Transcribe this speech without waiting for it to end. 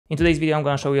In today's video, I'm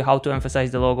gonna show you how to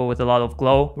emphasize the logo with a lot of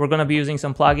glow. We're gonna be using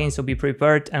some plugins, so be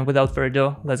prepared. And without further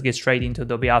ado, let's get straight into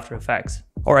Adobe After Effects.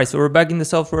 Alright, so we're back in the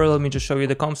software. Let me just show you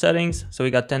the comp settings. So we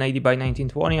got 1080 by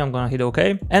 1920. I'm gonna hit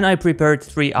OK. And I prepared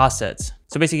 3 assets.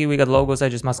 So basically we got logos. I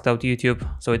just masked out YouTube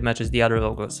so it matches the other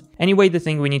logos. Anyway, the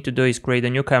thing we need to do is create a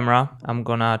new camera. I'm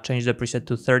gonna change the preset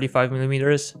to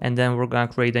 35mm and then we're gonna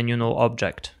create a new null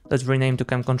object. Let's rename to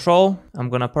cam control. I'm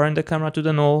gonna parent the camera to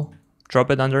the null, drop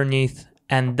it underneath,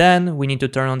 and then we need to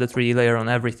turn on the 3D layer on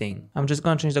everything. I'm just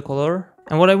gonna change the color.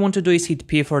 And what I want to do is hit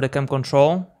P for the cam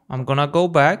control. I'm gonna go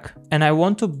back and I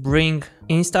want to bring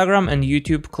Instagram and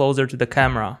YouTube closer to the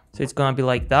camera. So it's gonna be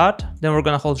like that. Then we're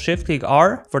gonna hold Shift, click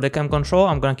R for the cam control.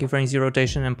 I'm gonna keyframe Z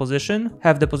rotation and position.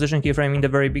 Have the position keyframe in the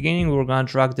very beginning. We're gonna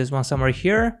drag this one somewhere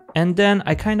here. And then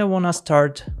I kind of wanna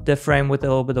start the frame with a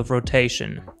little bit of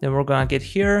rotation. Then we're gonna get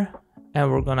here and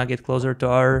we're gonna get closer to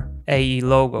our AE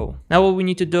logo. Now what we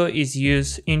need to do is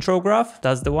use intro graph.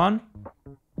 That's the one.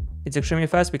 It's extremely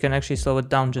fast. We can actually slow it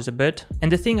down just a bit.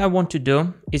 And the thing I want to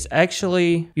do is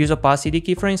actually use opacity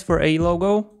keyframes for AE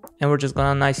logo. And we're just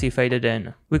gonna nicely fade it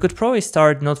in. We could probably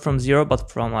start not from 0,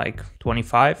 but from like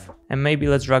 25. And maybe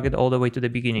let's drag it all the way to the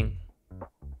beginning.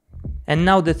 And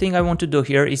now the thing I want to do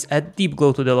here is add deep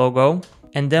glow to the logo.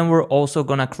 And then we're also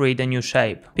gonna create a new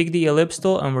shape. Pick the ellipse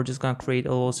tool and we're just gonna create a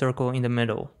little circle in the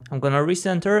middle. I'm gonna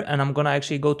recenter and I'm gonna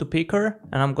actually go to picker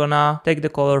and I'm gonna take the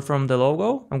color from the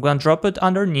logo. I'm gonna drop it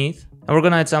underneath and we're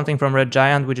gonna add something from Red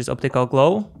Giant, which is optical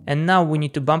glow. And now we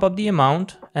need to bump up the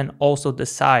amount and also the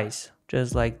size,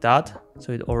 just like that.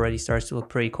 So it already starts to look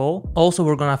pretty cool. Also,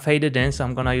 we're gonna fade it in. So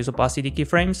I'm gonna use opacity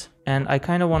keyframes and I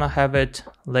kind of wanna have it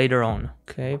later on.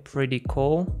 Okay, pretty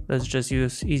cool. Let's just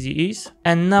use easy ease.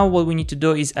 And now what we need to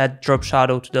do is add drop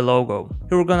shadow to the logo.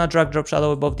 Here we're gonna drag drop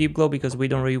shadow above deep glow because we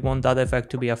don't really want that effect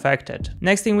to be affected.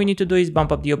 Next thing we need to do is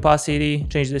bump up the opacity,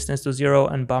 change distance to 0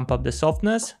 and bump up the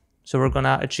softness. So we're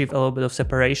gonna achieve a little bit of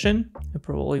separation. I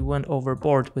probably went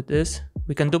overboard with this.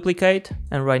 We can duplicate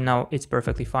and right now it's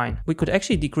perfectly fine. We could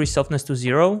actually decrease softness to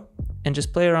 0 and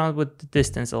just play around with the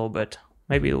distance a little bit.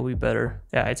 Maybe it'll be better.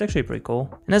 Yeah, it's actually pretty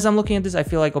cool. And as I'm looking at this, I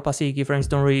feel like opacity keyframes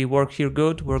don't really work here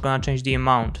good. We're gonna change the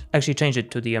amount. Actually change it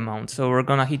to the amount. So we're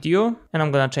gonna hit U and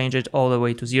I'm gonna change it all the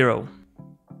way to 0.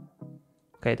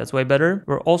 Okay, that's way better.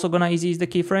 We're also gonna easy ease the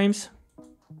keyframes.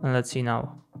 And let's see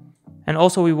now. And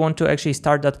also we want to actually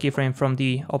start that keyframe from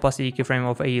the opacity keyframe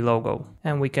of AE logo.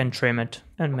 And we can trim it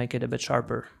and make it a bit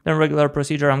sharper. Then regular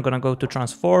procedure, I'm gonna go to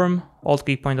transform,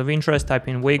 alt-click point of interest, type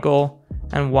in wiggle,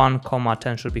 and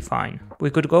 1,10 should be fine. We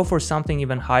could go for something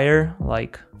even higher,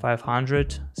 like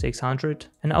 500, 600.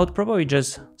 And I would probably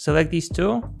just select these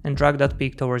two and drag that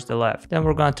peak towards the left. Then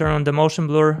we're gonna turn on the motion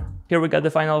blur. Here we got the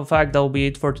final effect. That will be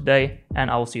it for today, and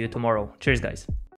I will see you tomorrow. Cheers, guys.